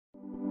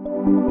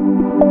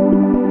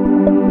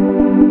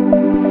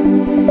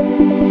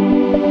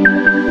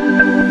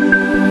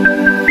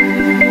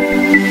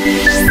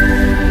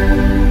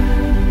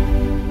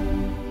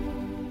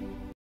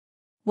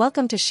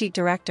Welcome to Sheet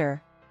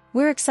Director.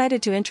 We're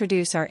excited to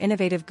introduce our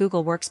innovative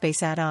Google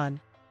Workspace add-on.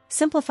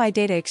 Simplify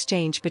data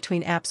exchange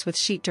between apps with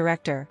Sheet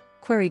Director,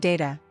 query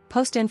data,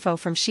 post info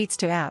from Sheets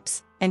to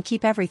apps, and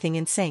keep everything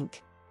in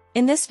sync.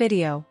 In this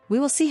video, we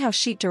will see how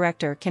Sheet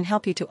Director can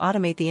help you to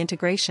automate the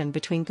integration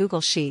between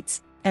Google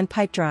Sheets and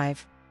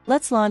Pipedrive.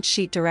 Let's launch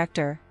Sheet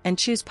Director and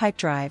choose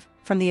Pipedrive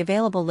from the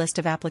available list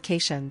of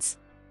applications.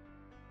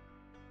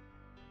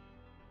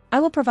 I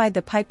will provide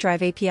the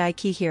Pipedrive API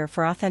key here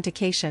for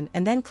authentication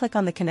and then click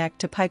on the Connect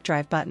to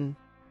Pipedrive button.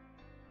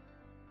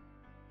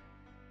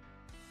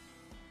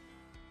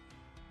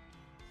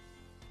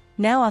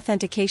 Now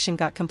authentication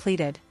got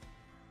completed.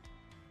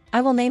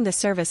 I will name the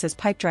service as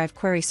Pipedrive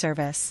Query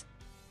Service.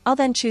 I'll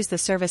then choose the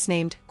service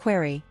named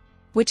Query,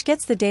 which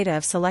gets the data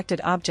of selected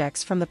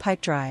objects from the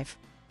Pipedrive.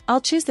 I'll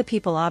choose the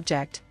People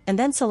object, and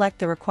then select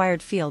the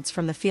required fields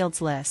from the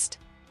fields list.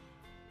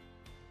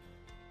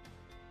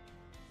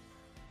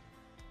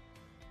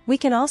 We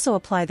can also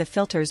apply the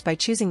filters by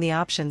choosing the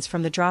options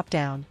from the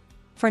drop-down.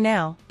 For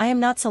now, I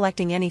am not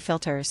selecting any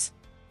filters.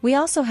 We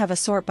also have a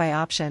sort by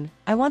option.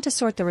 I want to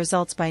sort the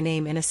results by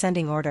name in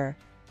ascending order,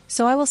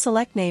 so I will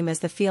select name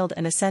as the field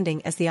and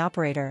ascending as the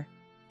operator.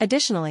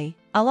 Additionally,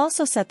 I'll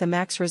also set the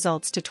max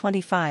results to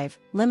 25,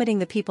 limiting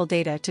the people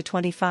data to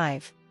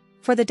 25.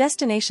 For the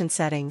destination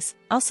settings,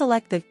 I'll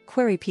select the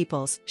Query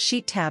Peoples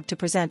Sheet tab to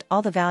present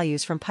all the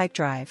values from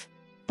Pipedrive.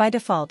 By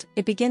default,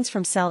 it begins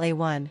from cell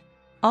A1.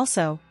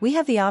 Also, we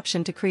have the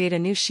option to create a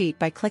new sheet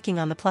by clicking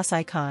on the plus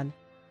icon,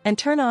 and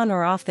turn on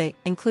or off the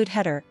Include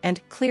Header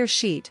and Clear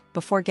Sheet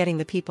before getting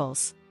the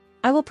peoples.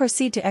 I will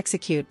proceed to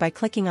execute by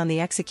clicking on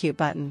the Execute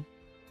button.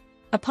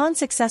 Upon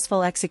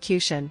successful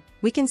execution,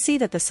 we can see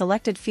that the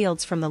selected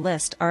fields from the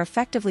list are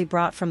effectively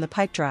brought from the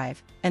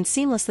Pipedrive and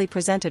seamlessly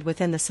presented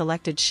within the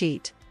selected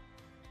sheet.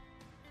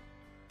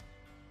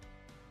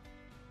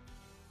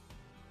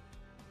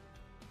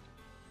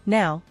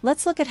 Now,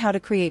 let's look at how to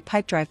create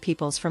Pipedrive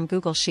peoples from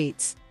Google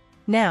Sheets.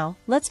 Now,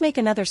 let's make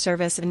another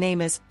service and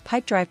name as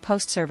Pipedrive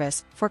Post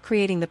Service for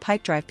creating the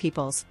Pipedrive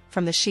peoples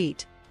from the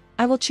sheet.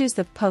 I will choose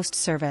the Post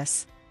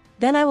service.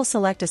 Then I will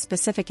select a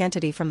specific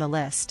entity from the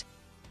list.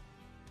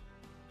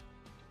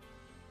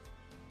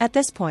 At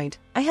this point,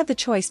 I have the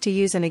choice to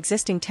use an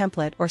existing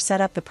template or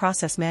set up the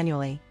process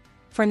manually.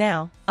 For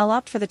now, I'll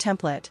opt for the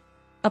template.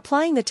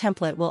 Applying the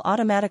template will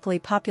automatically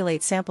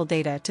populate sample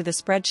data to the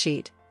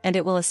spreadsheet, and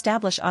it will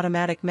establish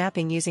automatic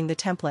mapping using the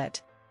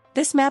template.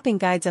 This mapping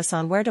guides us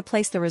on where to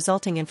place the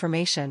resulting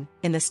information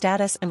in the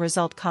status and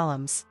result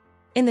columns.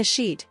 In the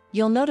sheet,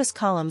 you'll notice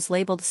columns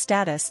labeled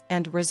Status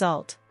and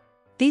Result.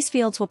 These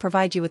fields will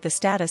provide you with the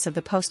status of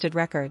the posted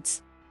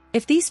records.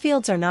 If these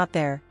fields are not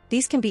there,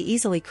 these can be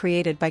easily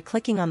created by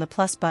clicking on the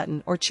plus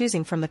button or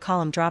choosing from the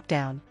column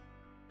drop-down.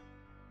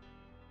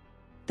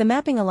 The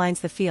mapping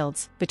aligns the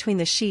fields between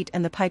the sheet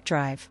and the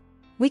Pipedrive.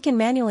 We can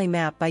manually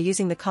map by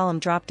using the column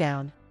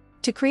drop-down.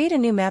 To create a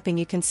new mapping,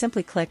 you can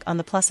simply click on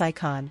the plus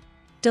icon.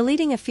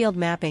 Deleting a field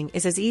mapping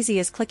is as easy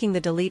as clicking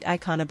the delete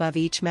icon above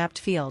each mapped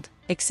field,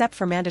 except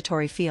for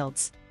mandatory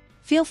fields.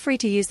 Feel free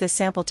to use this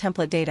sample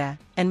template data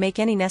and make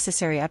any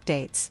necessary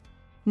updates.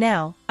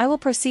 Now, I will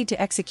proceed to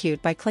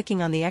execute by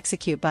clicking on the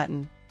Execute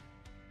button.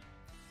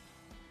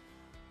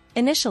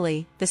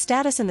 Initially, the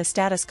status in the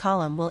status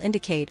column will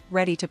indicate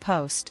Ready to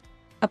Post.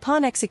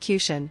 Upon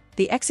execution,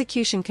 the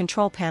Execution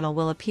Control panel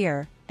will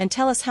appear and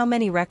tell us how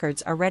many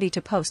records are ready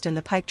to post in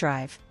the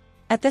Pipedrive.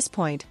 At this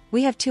point,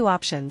 we have two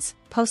options,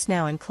 Post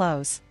Now and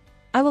Close.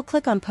 I will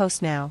click on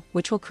Post Now,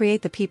 which will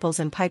create the peoples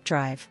in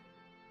Pipedrive.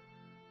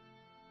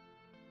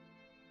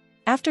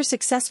 After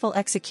successful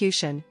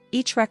execution,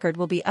 each record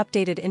will be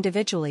updated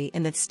individually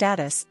in the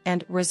Status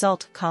and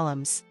Result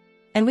columns,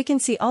 and we can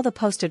see all the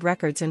posted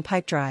records in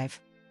Pipedrive.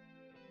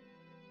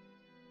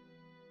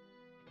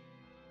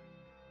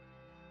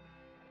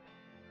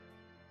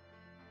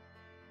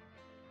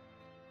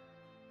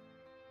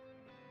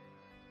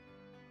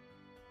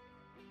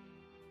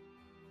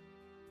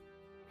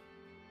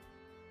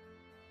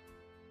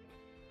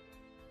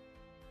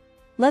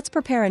 Let's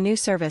prepare a new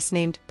service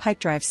named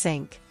Pipedrive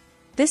Sync.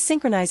 This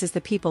synchronizes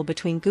the people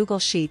between Google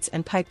Sheets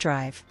and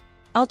Pipedrive.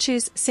 I'll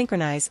choose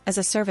Synchronize as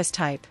a service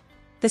type.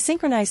 The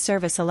Synchronize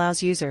service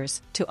allows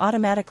users to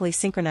automatically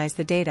synchronize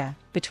the data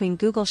between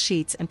Google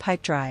Sheets and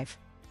Pipedrive.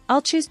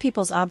 I'll choose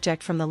People's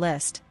object from the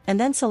list, and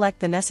then select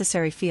the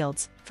necessary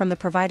fields from the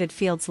provided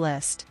fields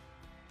list.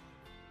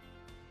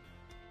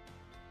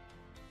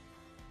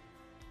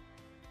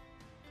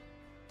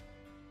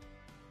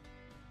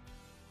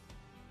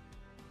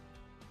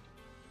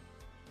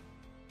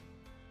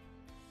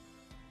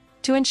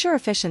 To ensure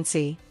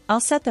efficiency,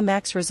 I'll set the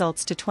max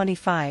results to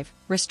 25,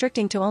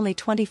 restricting to only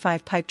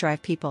 25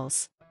 Pipedrive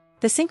peoples.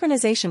 The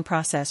synchronization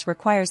process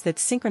requires the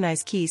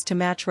synchronized keys to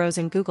match rows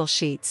in Google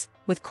Sheets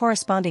with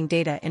corresponding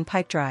data in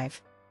Pipedrive.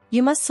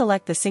 You must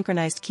select the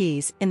synchronized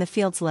keys in the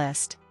fields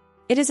list.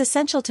 It is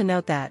essential to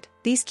note that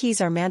these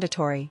keys are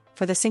mandatory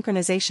for the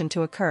synchronization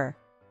to occur.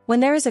 When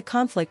there is a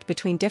conflict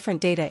between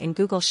different data in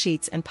Google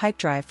Sheets and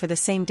Pipedrive for the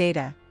same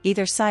data,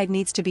 either side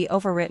needs to be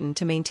overwritten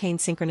to maintain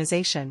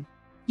synchronization.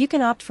 You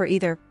can opt for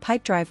either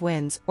Pipedrive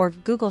wins or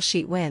Google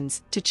Sheet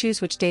wins to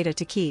choose which data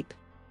to keep.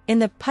 In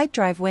the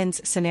Pipedrive wins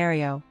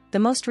scenario, the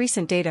most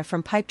recent data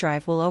from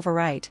Pipedrive will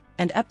overwrite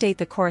and update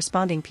the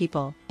corresponding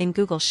people in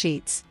Google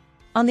Sheets.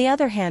 On the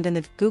other hand, in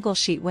the Google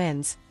Sheet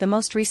wins, the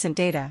most recent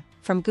data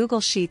from Google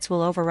Sheets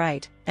will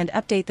overwrite and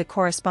update the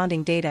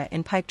corresponding data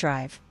in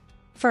Pipedrive.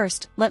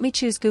 First, let me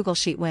choose Google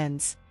Sheet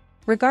wins.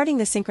 Regarding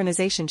the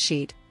synchronization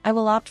sheet, I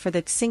will opt for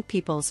the Sync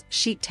People's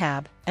Sheet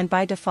tab, and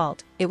by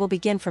default, it will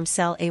begin from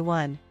cell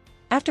A1.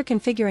 After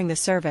configuring the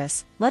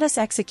service, let us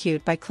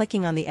execute by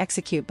clicking on the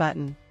Execute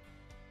button.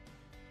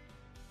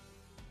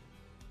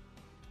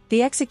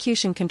 The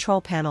execution control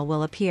panel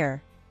will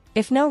appear.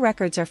 If no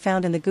records are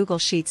found in the Google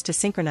Sheets to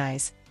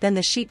synchronize, then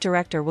the sheet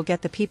director will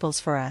get the peoples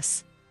for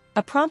us.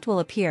 A prompt will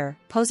appear,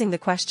 posing the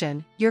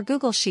question, "Your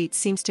Google Sheet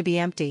seems to be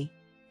empty.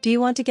 Do you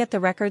want to get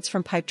the records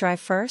from Pipedrive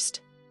first?"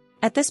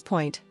 At this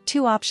point,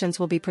 two options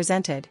will be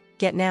presented,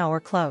 Get Now or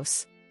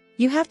Close.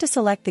 You have to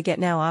select the Get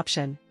Now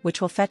option,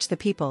 which will fetch the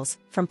peoples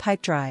from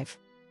Pipedrive.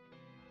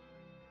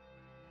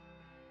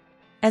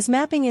 As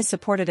mapping is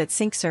supported at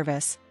Sync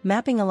Service,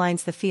 mapping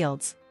aligns the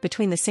fields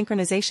between the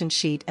synchronization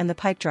sheet and the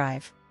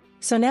Pipedrive.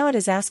 So now it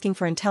is asking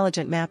for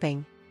intelligent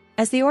mapping.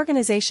 As the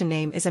organization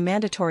name is a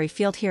mandatory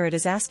field here, it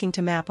is asking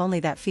to map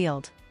only that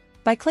field.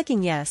 By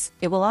clicking Yes,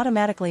 it will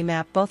automatically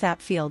map both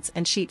app fields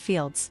and sheet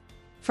fields.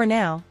 For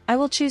now, I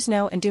will choose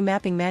No and do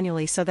mapping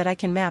manually so that I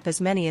can map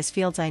as many as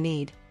fields I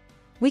need.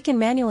 We can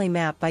manually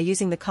map by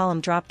using the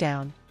column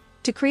drop-down.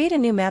 To create a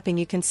new mapping,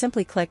 you can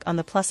simply click on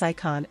the plus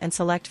icon and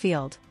select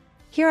Field.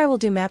 Here I will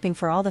do mapping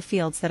for all the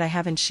fields that I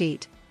have in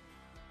Sheet.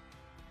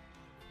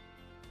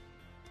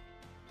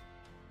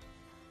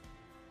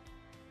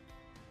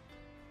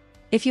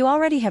 If you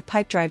already have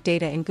Pipedrive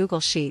data in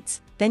Google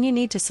Sheets, then you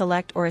need to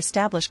select or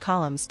establish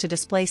columns to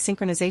display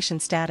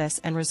synchronization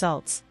status and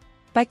results.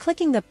 By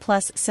clicking the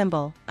plus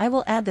symbol, I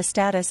will add the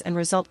status and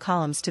result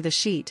columns to the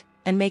sheet,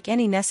 and make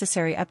any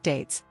necessary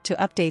updates to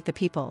update the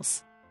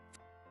peoples.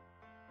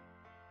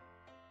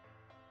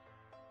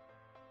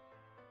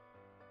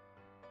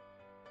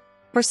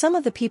 For some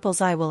of the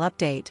peoples I will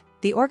update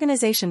the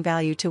organization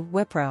value to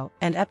Wipro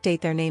and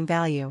update their name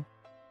value.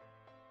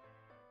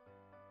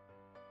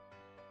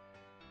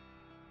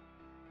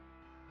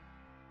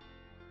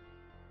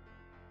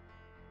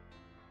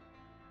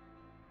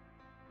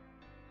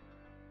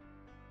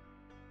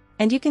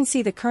 And you can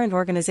see the current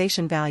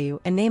organization value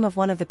and name of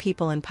one of the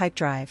people in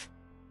Pipedrive.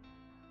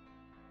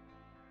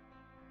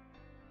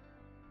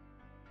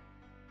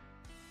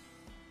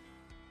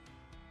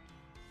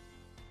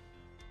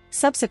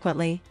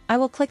 Subsequently, I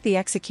will click the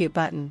Execute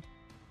button.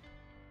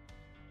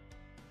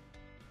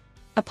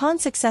 Upon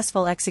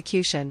successful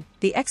execution,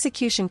 the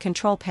execution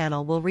control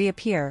panel will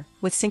reappear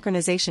with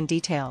synchronization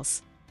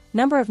details.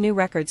 Number of new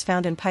records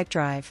found in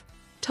Pipedrive.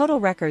 Total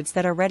records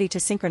that are ready to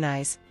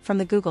synchronize from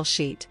the Google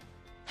Sheet.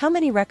 How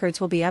many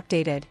records will be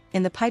updated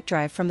in the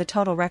Pipedrive from the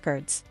total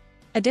records?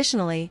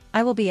 Additionally,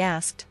 I will be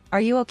asked, "Are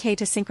you okay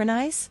to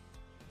synchronize?"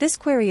 This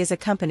query is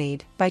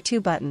accompanied by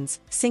two buttons,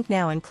 Sync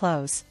Now and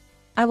Close.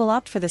 I will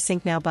opt for the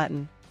Sync Now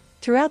button.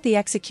 Throughout the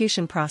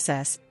execution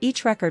process,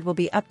 each record will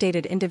be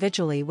updated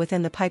individually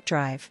within the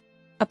Pipedrive.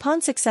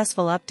 Upon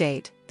successful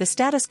update, the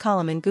status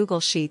column in Google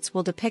Sheets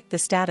will depict the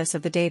status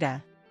of the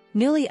data.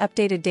 Newly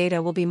updated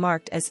data will be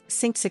marked as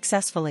synced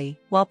successfully,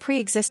 while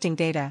pre-existing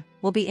data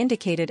will be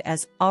indicated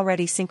as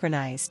already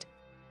synchronized.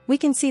 We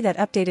can see that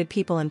updated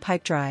people in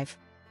Pipedrive.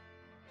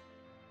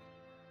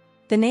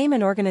 The name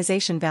and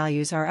organization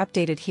values are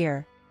updated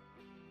here.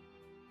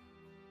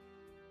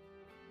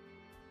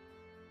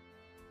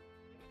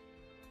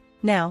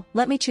 Now,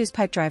 let me choose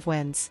Pipedrive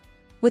wins.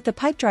 With the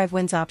Pipedrive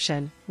wins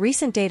option,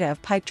 recent data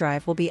of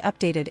Pipedrive will be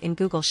updated in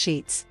Google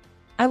Sheets.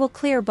 I will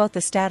clear both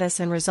the status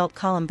and result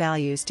column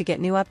values to get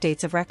new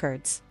updates of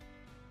records.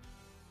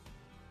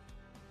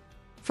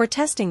 For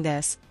testing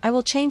this, I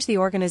will change the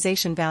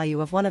organization value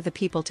of one of the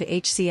people to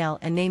HCL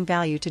and name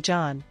value to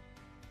John.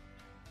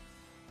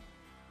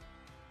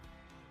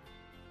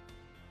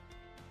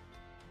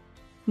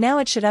 Now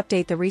it should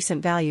update the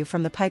recent value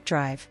from the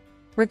Pipedrive.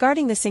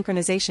 Regarding the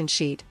synchronization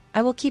sheet,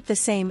 I will keep the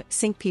same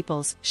Sync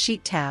People's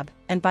Sheet tab,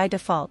 and by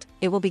default,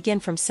 it will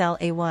begin from cell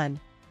A1.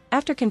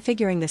 After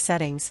configuring the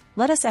settings,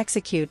 let us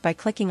execute by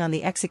clicking on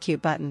the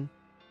Execute button.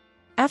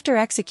 After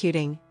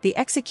executing, the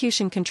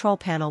execution control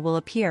panel will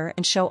appear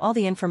and show all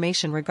the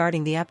information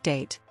regarding the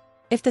update.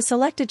 If the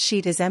selected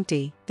sheet is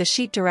empty, the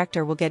sheet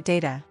director will get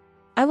data.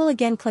 I will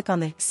again click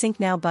on the Sync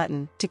Now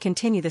button to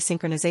continue the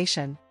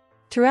synchronization.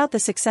 Throughout the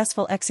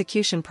successful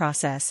execution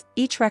process,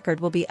 each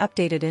record will be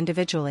updated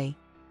individually.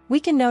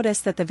 We can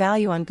notice that the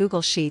value on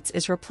Google Sheets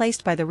is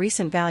replaced by the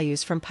recent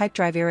values from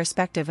Pipedrive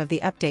irrespective of the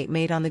update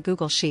made on the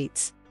Google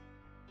Sheets.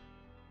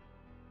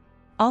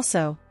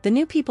 Also, the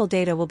new people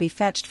data will be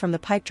fetched from the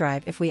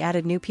Pipedrive if we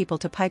added new people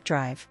to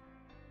Pipedrive.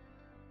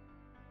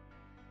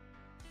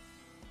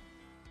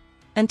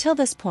 Until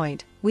this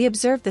point, we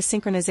observed the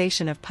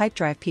synchronization of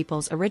Pipedrive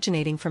peoples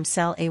originating from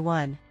cell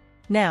A1.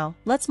 Now,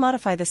 let's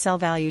modify the cell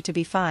value to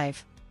be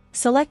 5.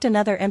 Select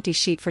another empty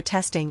sheet for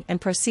testing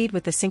and proceed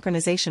with the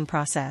synchronization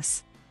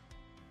process.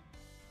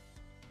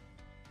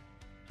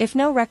 If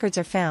no records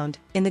are found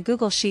in the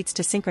Google Sheets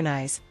to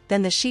synchronize,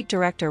 then the sheet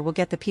director will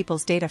get the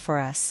people's data for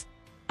us.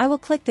 I will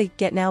click the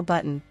Get Now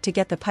button to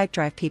get the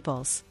Pipedrive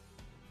peoples.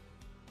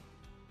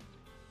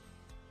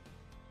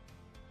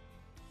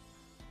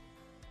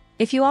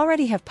 If you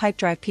already have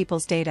Pipedrive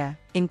people's data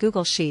in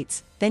Google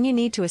Sheets, then you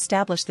need to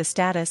establish the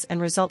status and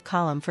result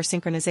column for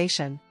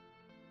synchronization.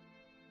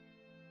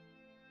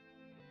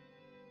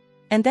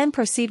 And then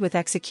proceed with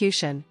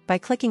execution by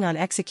clicking on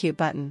Execute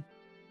button.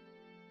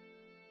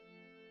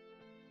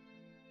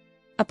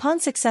 Upon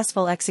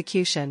successful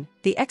execution,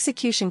 the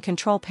execution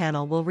control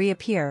panel will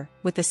reappear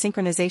with the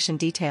synchronization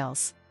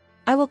details.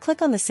 I will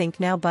click on the Sync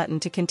Now button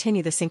to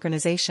continue the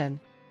synchronization.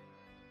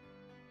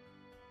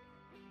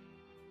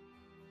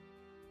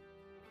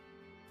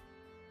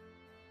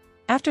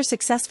 After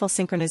successful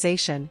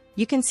synchronization,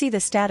 you can see the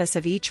status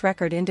of each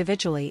record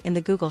individually in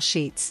the Google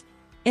Sheets.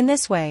 In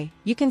this way,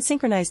 you can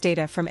synchronize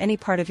data from any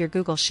part of your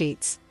Google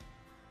Sheets.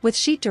 With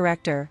Sheet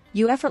Director,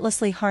 you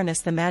effortlessly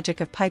harness the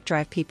magic of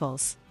Pipedrive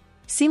peoples.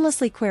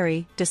 Seamlessly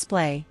query,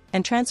 display,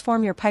 and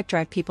transform your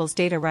Pipedrive people's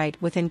data right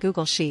within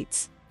Google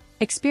Sheets.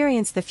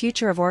 Experience the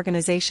future of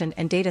organization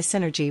and data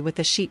synergy with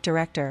the Sheet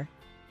Director.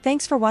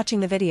 Thanks for watching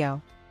the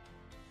video.